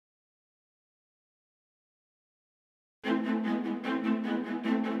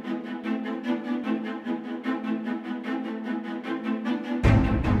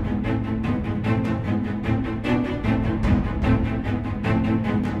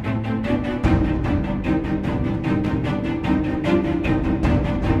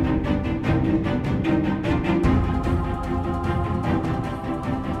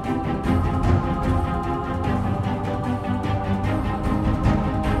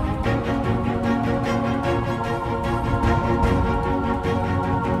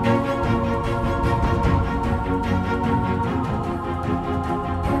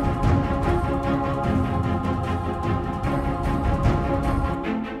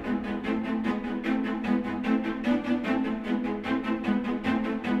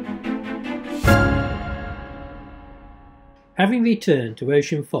Having returned to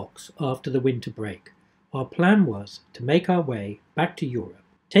Ocean Fox after the winter break, our plan was to make our way back to Europe,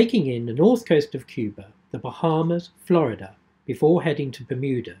 taking in the north coast of Cuba, the Bahamas, Florida, before heading to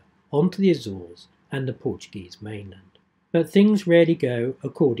Bermuda, onto the Azores and the Portuguese mainland. But things rarely go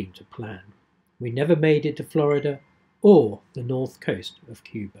according to plan. We never made it to Florida or the north coast of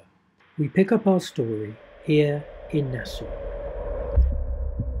Cuba. We pick up our story here in Nassau.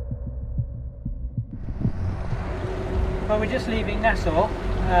 Well, we're just leaving Nassau.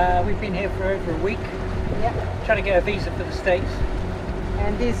 We've been here for over a week. Yeah. Trying to get a visa for the States.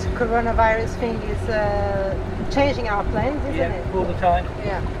 And this coronavirus thing is changing our plans, isn't it? All the time.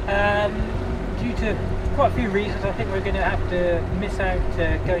 Yeah. Due to quite a few reasons, I think we're going to have to miss out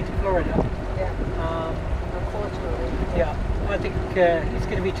going to Florida. Yeah. Unfortunately. Yeah. I think it's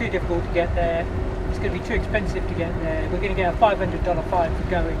going to be too difficult to get there. It's going to be too expensive to get there. We're going to get a $500 fine for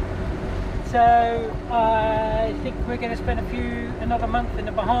going. So I think we're going to spend another month in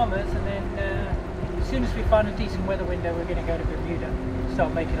the Bahamas, and then as soon as we find a decent weather window, we're going to go to Bermuda,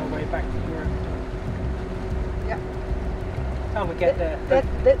 start making our way back to Europe. Yeah. How we get there.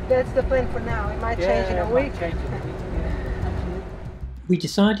 That's the plan for now. It might change in a week. We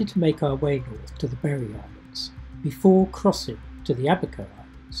decided to make our way north to the Berry Islands before crossing to the Abaco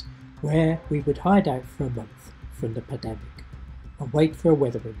Islands, where we would hide out for a month from the pandemic and wait for a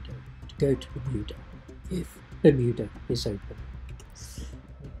weather window to go to Bermuda, if Bermuda is open.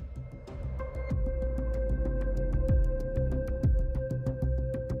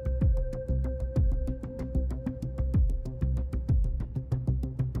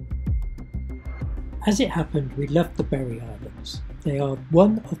 As it happened, we left the Berry Islands. They are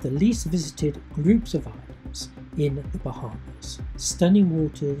one of the least visited groups of islands in the Bahamas. Stunning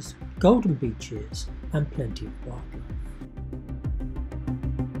waters, golden beaches, and plenty of wildlife.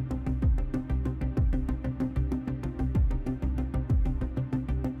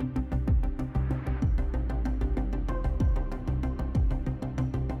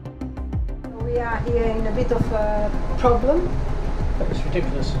 We are here in a bit of a problem. That was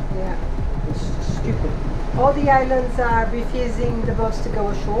ridiculous. Yeah. It's stupid. All the islands are refusing the boats to go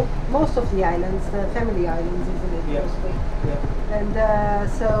ashore. Most of the islands, the family islands, isn't it? Yeah. Mostly. Yeah.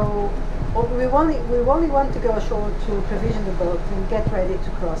 And so we only want to go ashore to provision the boat and get ready to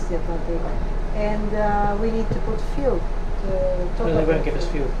cross the Atlantic. And we need to put fuel. No, they won't give us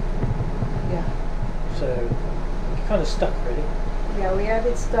fuel. Yeah. So you're kind of stuck, really. Yeah, we are a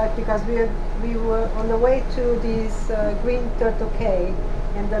bit stuck because we were on the way to this green Turtle Cay,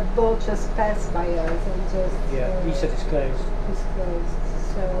 and the boat just passed by us and just... Yeah, he said it's closed. It's closed.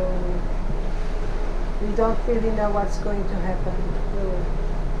 So we don't really know what's going to happen.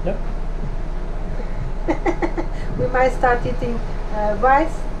 Nope. We might start eating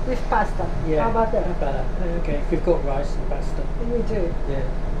rice with pasta. Yeah. How about that? How about that? Okay, if we've got rice and pasta. We do. Yeah.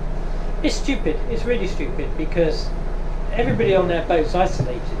 It's stupid. It's really stupid because everybody on their boat's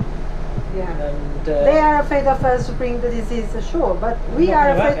isolated. Yeah. And they are afraid of us to bring the disease ashore, but we are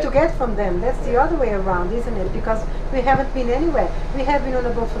afraid to get from them. That's the other way around, isn't it? Because we haven't been anywhere. We have been on a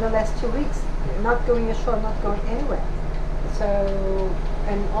boat for the last 2 weeks, not going ashore, not going anywhere. So,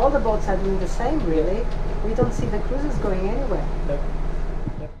 and all the boats are doing the same, really. We don't see the cruises going anywhere. No.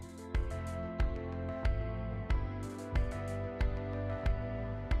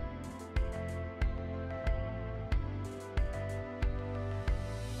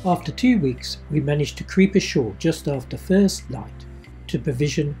 After 2 weeks, we managed to creep ashore just after first light to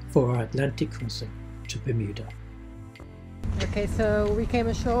provision for our Atlantic crossing to Bermuda. Okay, so we came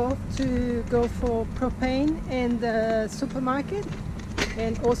ashore to go for propane in the supermarket,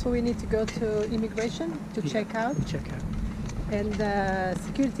 and also we need to go to immigration to check out. And the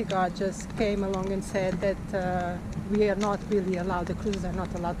security guard just came along and said that we are not really allowed, the cruises are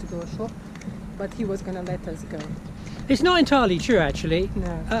not allowed to go ashore, but he was going to let us go. It's not entirely true, actually.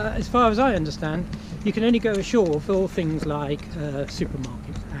 No. As far as I understand, you can only go ashore for things like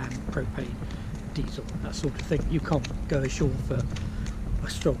supermarkets and propane, diesel, that sort of thing. You can't go ashore for a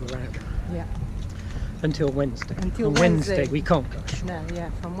stroll around. Yeah. Until Wednesday. Until Wednesday we can't go ashore. No,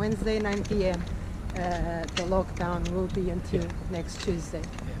 yeah. From Wednesday 9 p.m. The lockdown will be until next Tuesday.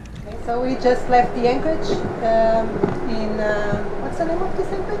 Yeah. Okay, so we just left the anchorage in what's the name of this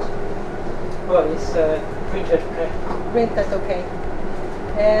anchorage? Well, it's Green Turtle Cay. Green Turtle Cay.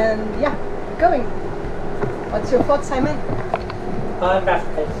 And yeah, going. What's your thoughts, Simon? I'm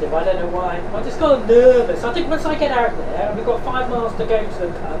apprehensive, I don't know why. I just got nervous. I think once I get out there, and we've got 5 miles to go to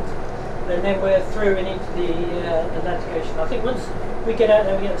the cut, and then we're through and into the Atlantic Ocean. I think once we get out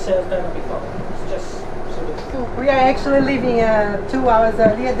there, we get the sails down, it'll be fine. It's just sort of... We are actually leaving 2 hours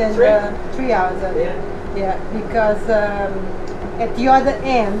earlier than 3 hours earlier. Yeah. Yeah, because at the other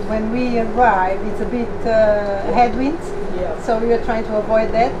end, when we arrive, it's a bit headwinds. Yeah. So we are trying to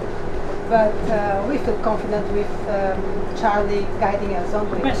avoid that. But we feel confident with Charlie guiding us, don't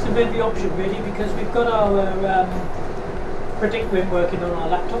we? Best of every option, really, because we've got our predict wind working on our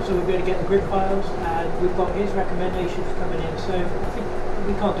laptop, so we'll be able to get the grid files, and we've got his recommendations coming in. So I think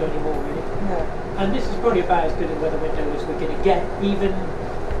we can't do any more, really. No. And this is probably about as good a weather window as we're going to get, even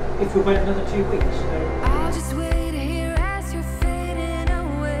if we wait another 2 weeks. So. I'll just wait here as you're fading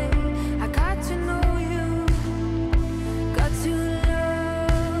away. I got to know you, got to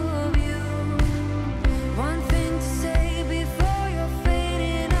love you. One thing to say before you're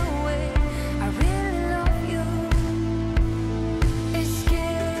fading away. I really love you.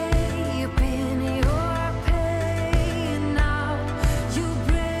 Escaping your pain now. You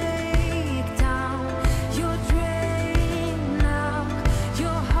break down, you're drained now.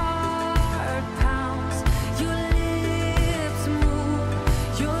 Your heart pounds, your lips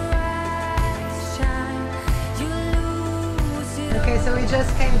move, your eyes shine, you lose it. Okay, so we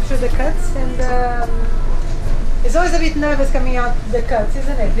just came through the cuts, and it's always a bit nervous coming out the cuts,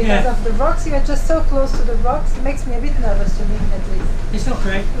 isn't it? Because of the rocks, you are just so close to the rocks. It makes me a bit nervous, to me at least. It's not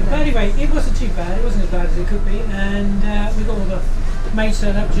great, but anyway, it wasn't too bad. It wasn't as bad as it could be, and we got all the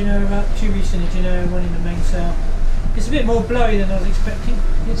mainsail up, about 2 reefs in the one in the mainsail. It's a bit more blowy than I was expecting.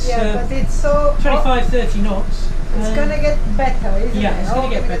 It's Yeah, but it's so 25-30 knots. it's gonna get better, isn't it? Yeah, it's All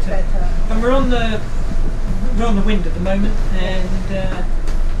going to get better. And we're on the wind at the moment, and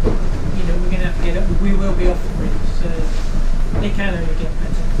you know, we're going to have to get up. We will be off the wind, so they can only get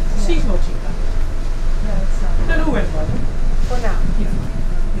better. The sea's not too bad. No, it's not. And all went well. For now. Yeah.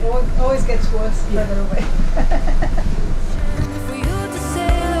 Always gets worse further away. For you to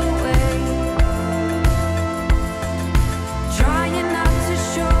sail away, trying not to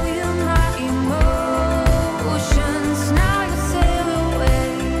show you my emotions. Now you sail away,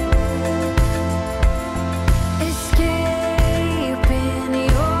 escaping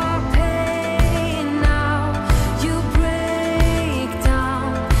your pain now. You break down,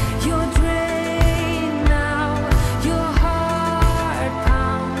 you're drained now. Your heart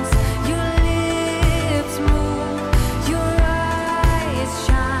pounds, your lips move, your eyes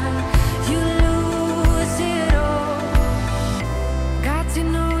shine, you lose it all. Got to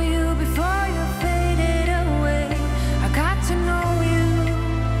know you before you're faded away. I got to know you,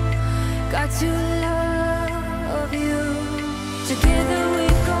 got to love you. Together we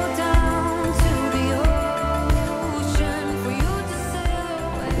go down to the ocean for you to sail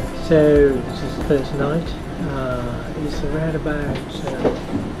away. So this is the first night. It's around about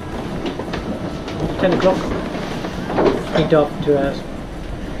 10 o'clock. It's been dark for 2 hours,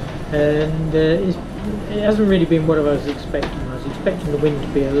 and it hasn't really been what I was expecting. I was expecting the wind to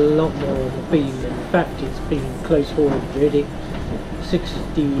be a lot more on the beam. In fact, it's been close forward really.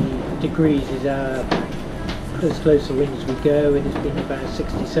 60 degrees is as close to wind as we go, and it's been about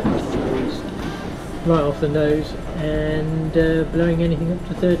 60-70 degrees right off the nose, and blowing anything up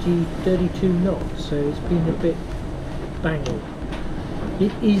to 30-32 knots, so it's been a bit banging.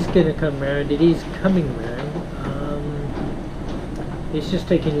 It is going to come round, it is coming round. It's just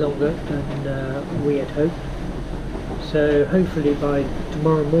taking longer than we had hoped, so hopefully by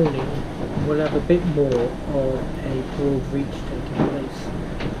tomorrow morning we'll have a bit more of a broad reach taking place,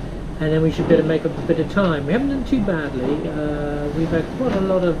 and then we should be able to make up a bit of time. We haven't done too badly. We've had quite a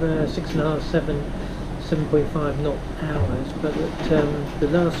lot of 6.5, 7.5 knot hours, but the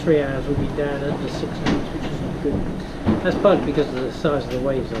last 3 hours we've been down under 6 knots, which is not good. That's partly because of the size of the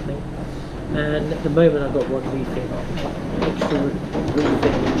waves, I think. And at the moment I've got one reefing, extra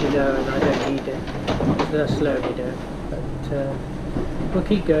reefing, you know, and I don't need it, so that's slowing me down. But we'll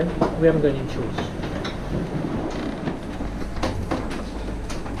keep going. We haven't got any choice.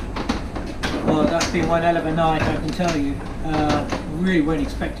 Well, that's been one hell of a night, I can tell you. Really weren't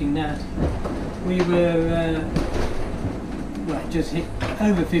expecting that. We were, well, just hit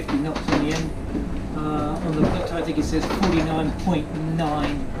over 50 knots in the end. On the book, I think it says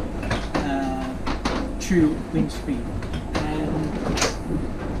 49.9 true wind speed, and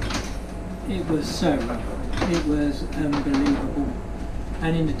it was so rough. It was unbelievable,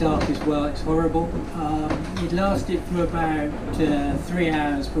 and in the dark as well. It's horrible. It lasted for about 3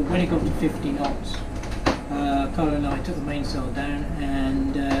 hours, but when it got to 50 knots, Carl and I took the mainsail down,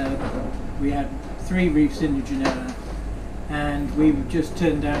 and we had 3 reefs in the Genoa, and we just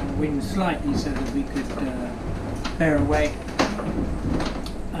turned down the wind slightly so that we could bear away.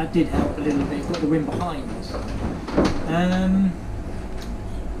 That did help a little bit, got the wind behind us.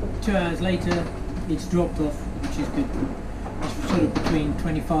 2 hours later it's dropped off, which is good. sort of between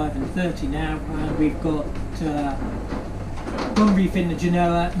 25 and 30 now, and we've got one reef in the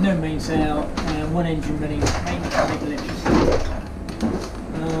Genoa, no mainsail, and one engine running mainly to make electricity.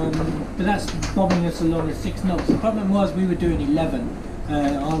 But that's bobbing us along at 6 knots. The problem was we were doing 11.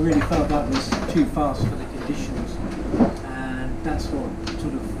 I really felt that was too fast for the conditions, and that's what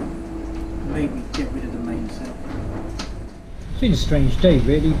sort of made me get rid of the mainsail. It's been a strange day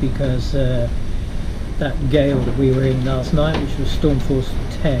really, because that gale that we were in last night, which was storm force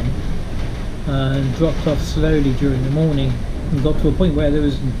 10, dropped off slowly during the morning and got to a point where there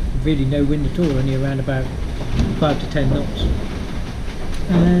was really no wind at all, only around about 5 to 10 knots.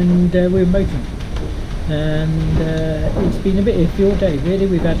 And we were motoring, and it's been a bit iffy all day really.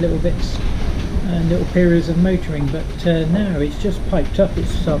 We've had little bits and little periods of motoring, but now it's just piped up.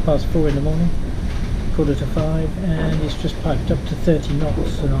 It's 4:30 in the morning, 4:45, and it's just piped up to 30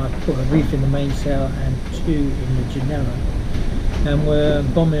 knots, and I've put a reef in the mainsail and 2 in the Genoa, and we're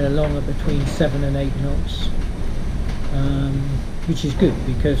bombing along at between 7 and 8 knots, which is good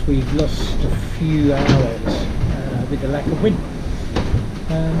because we've lost a few hours with the lack of wind.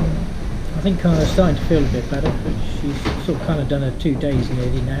 I think I'm starting to feel a bit better, but she's sort of kind of done her 2 days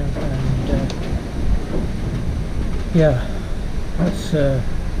nearly now, and yeah, that's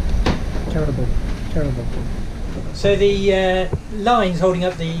terrible. So the lines holding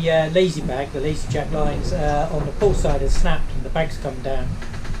up the lazy bag, the lazy jack lines on the port side has snapped, and the bag's come down,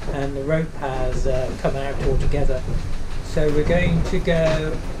 and the rope has come out altogether. So we're going to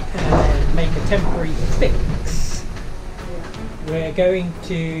go and make a temporary fix. We're going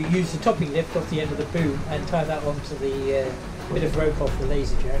to use the topping lift off the end of the boom and tie that onto the bit of rope off the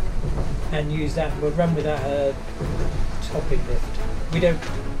lazy jack, and use that. We'll run without a topping lift. We don't.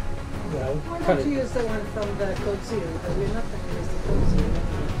 Well, why don't you use the one from the Code Zero? Because we're not going to use the Code Zero.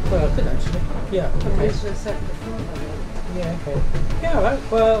 Well, I could actually. Yeah. Okay. It's just set the floor of it. Yeah. Okay. Yeah. All right.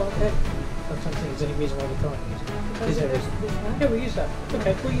 Well. Okay. I don't think there's any reason why we can't use it. Is there a reason? Yeah, we'll use that.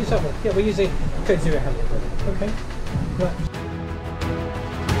 Okay. We'll use that one. Yeah, we'll use the Code Zero handle. Okay. Right.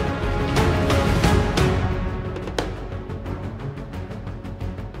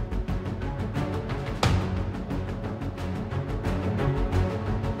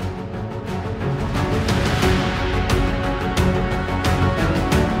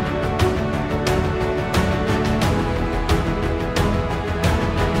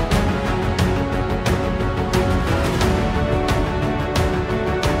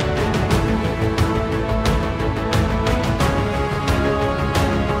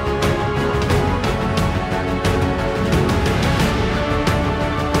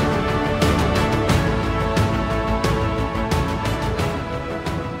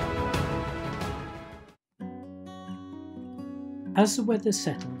 As the weather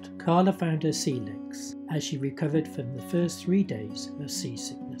settled, Carla found her sea legs as she recovered from the first 3 days of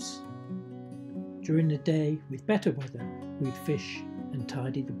seasickness. During the day, with better weather, we'd fish and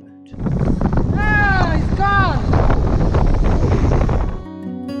tidy the boat. Ah, it's gone!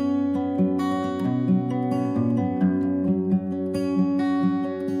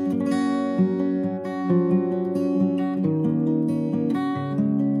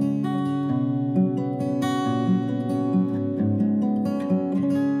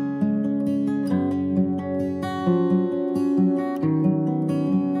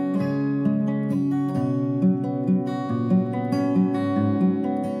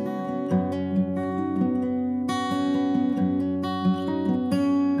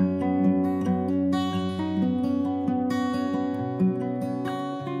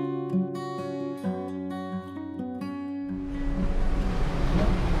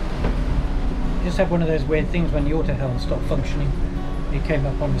 Just had one of those weird things when the auto helm stopped functioning. It came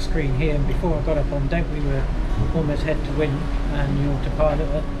up on the screen here, and before I got up on deck we were almost head to wind, and the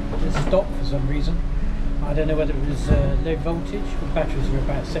autopilot just stopped for some reason. I don't know whether it was low voltage, the batteries were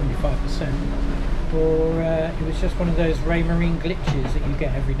about 75%, or it was just one of those Raymarine glitches that you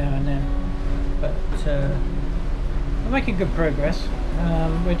get every now and then. But we're making good progress.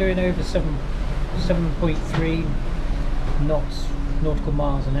 We're doing over 7.3 knots, nautical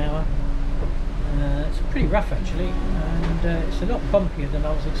miles an hour. It's pretty rough actually, and it's a lot bumpier than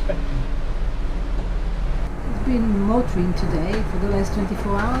I was expecting. It's been motoring today for the last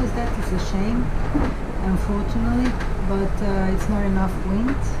 24 hours. That is a shame, unfortunately, but it's not enough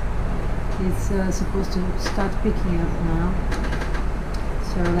wind. It's supposed to start picking up now,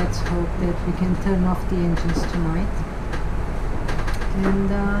 so let's hope that we can turn off the engines tonight. And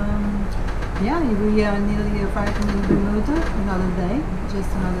yeah, we are nearly arriving in Bermuda. Another day,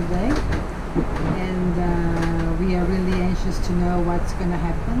 just another day. And we are really anxious to know what's going to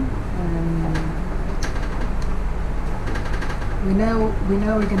happen. we know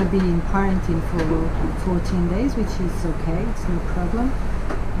we're going to be in quarantine for 14 days, which is okay, it's no problem.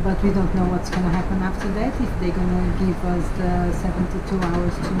 But we don't know what's going to happen after that, if they're going to give us the 72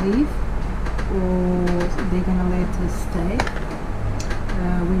 hours to leave, or they're going to let us stay.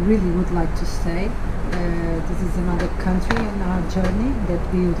 We really would like to stay. This is another country in our journey that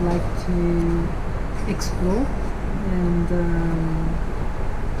we would like to explore and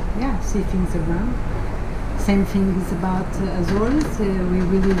yeah, see things around. Same thing is about Azores. We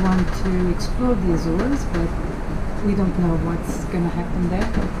really want to explore the Azores, but we don't know what's going to happen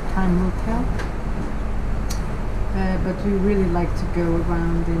there. Time will tell. But we really like to go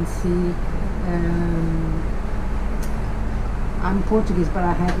around and see. I'm Portuguese, but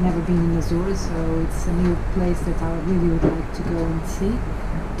I have never been in Azores, so it's a new place that I really would like to go and see.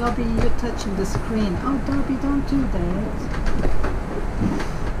 Dobby, you're touching the screen. Oh, Dobby, don't do that.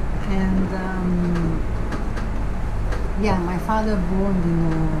 And yeah, my father born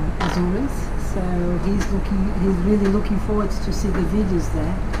in Azores, so he's really looking forward to see the videos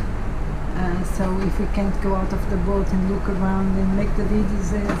there. So if we can't go out of the boat and look around and make the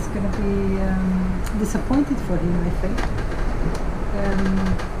videos, it's going to be disappointed for him, I think.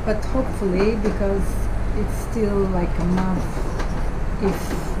 But hopefully, because it's still like a month, if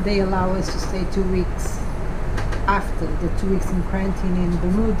they allow us to stay 2 weeks after the 2 weeks in quarantine in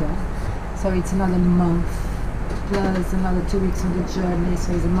Bermuda, so it's another month plus another 2 weeks on the journey,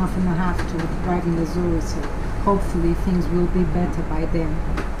 so it's a month and a half to arrive in the Azores. So hopefully things will be better by then,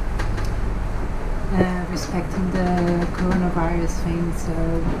 respecting the coronavirus thing. So,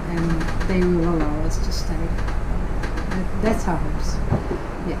 and they will allow us to stay. That's our hopes.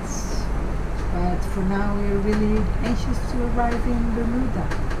 Yes. But for now, we're really anxious to arrive in Bermuda.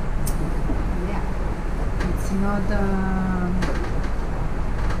 Yeah. It's not.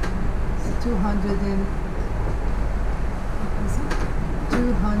 It's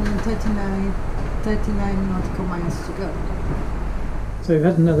 239 nautical miles to go. So we've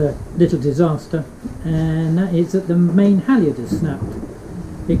had another little disaster, and that is that the main halyard has snapped.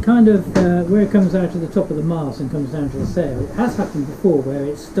 It kind of, where it comes out of the top of the mast and comes down to the sail, it has happened before where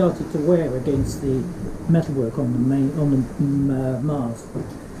it started to wear against the metalwork on the mast.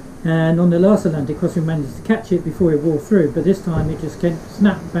 And on the last Atlantic cross we managed to catch it before it wore through, but this time it just came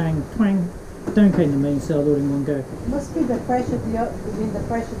snap, bang, twang, down came the mainsail all in one go. Must be the pressure the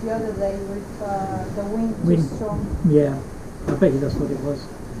other day with the wind too strong. Yeah, I bet you that's what it was.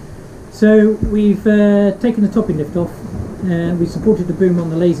 So we've taken the topping lift off, and we supported the boom on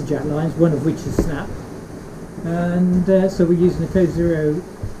the laser jack lines, one of which has snapped, and so we're using the Code Zero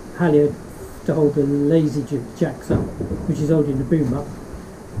halyard to hold the laser jacks up, which is holding the boom up,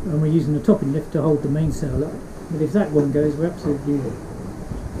 and we're using the topping lift to hold the mainsail up. But if that one goes, we're absolutely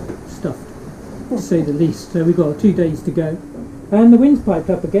stuffed, to say the least. So we've got 2 days to go, and the wind's piped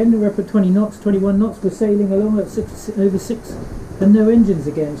up again. We're up at 20 knots, 21 knots. We're sailing along at over 6, and no engines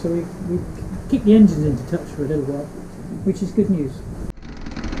again. So we've kicked the engines into touch for a little while, which is good news.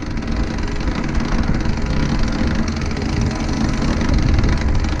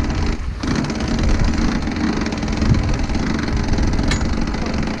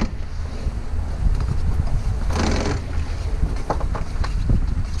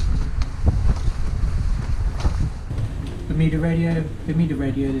 Bermuda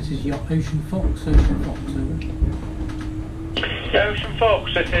Radio, this is your Ocean Fox, over. Yeah, Ocean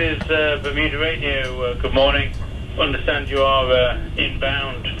Fox, this is Bermuda Radio, good morning. Understand you are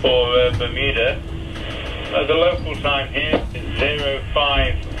inbound for Bermuda. The local time here is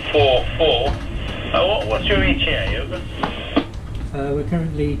 0544. What's your ETA, over? We're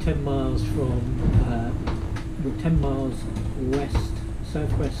currently 10 miles from, we're 10 miles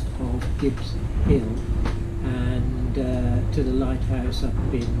southwest of Gibbs Hill, and to the lighthouse up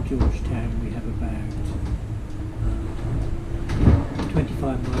in Georgetown we have about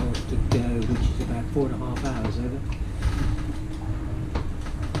 25 miles to go, which is about 4.5 hours, over.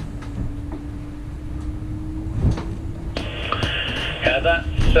 Yeah,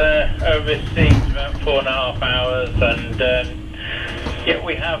 that's overseas about 4.5 hours, and yeah,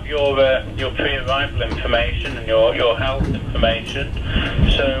 we have your pre-arrival information and your health information.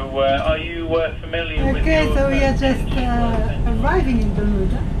 So, are you familiar with? Okay, so we are just arriving in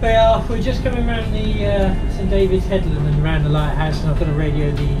Bermuda. We're just coming around the St David's Headland and around the lighthouse, and I've got to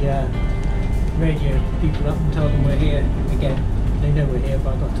radio the people up and tell them we're here again. They know we're here,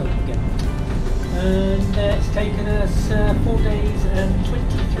 but I've got to tell them again. And it's taken us 4 days and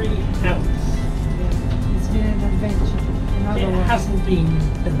 23 hours. Yeah, it's been an adventure. It hasn't been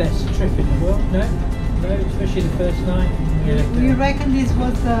the best trip in the world, no, especially the first night. We reckon this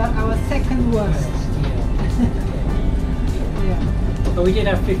was our second worst. Yeah. Yeah. But we did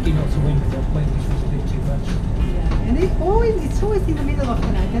have 50 knots of wind at one point, which was a bit too much. Yeah. And it's always in the middle of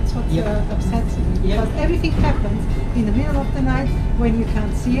the night. That's what upsets me. Yeah. Because everything happens in the middle of the night when you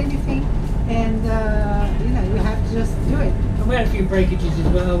can't see anything, and you have to just do it. And we had a few breakages as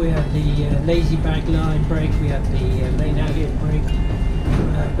well. We had the lazy bag line break, we had the main outlet break.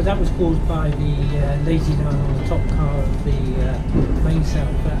 But that was caused by the lazy line on the top car of the mainsail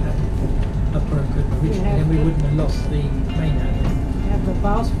that had broken originally, and we wouldn't have lost the main outlet. You have the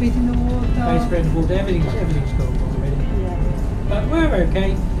bow speed in the water. Bow speed in the water, everything's gone wrong really. Yeah. But we're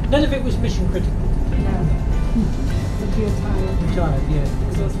okay. None of it was mission critical. Yeah. But you're tired. We're tired, yeah.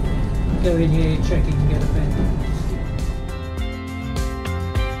 Exhausted. Go in here, check it and get a bed.